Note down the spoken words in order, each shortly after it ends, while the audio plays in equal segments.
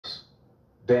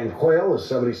Dan Quayle is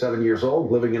 77 years old,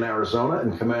 living in Arizona,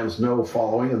 and commands no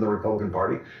following in the Republican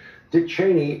Party. Dick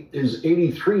Cheney is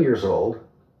 83 years old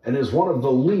and is one of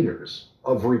the leaders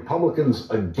of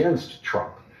Republicans against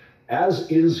Trump,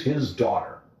 as is his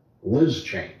daughter, Liz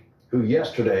Cheney, who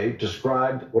yesterday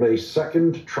described what a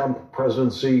second Trump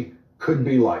presidency could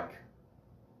be like.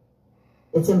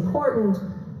 It's important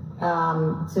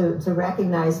to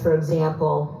recognize, for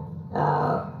example,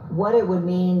 what it would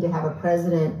mean to have a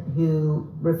president who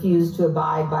refused to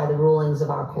abide by the rulings of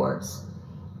our courts.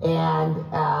 And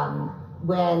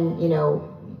when,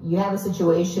 you have a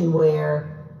situation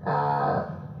where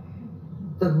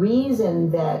the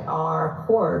reason that our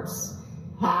courts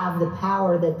have the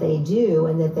power that they do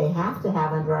and that they have to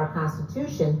have under our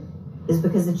Constitution is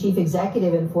because the chief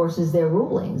executive enforces their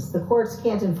rulings. The courts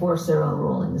can't enforce their own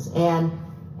rulings. And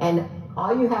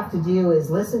all you have to do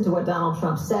is listen to what Donald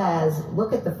Trump says,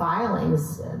 look at the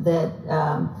filings that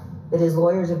his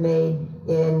lawyers have made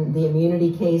in the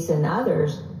immunity case and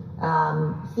others.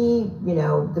 The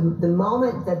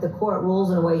moment that the court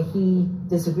rules in a way he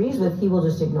disagrees with, he will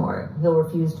just ignore it. He'll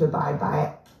refuse to abide by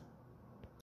it.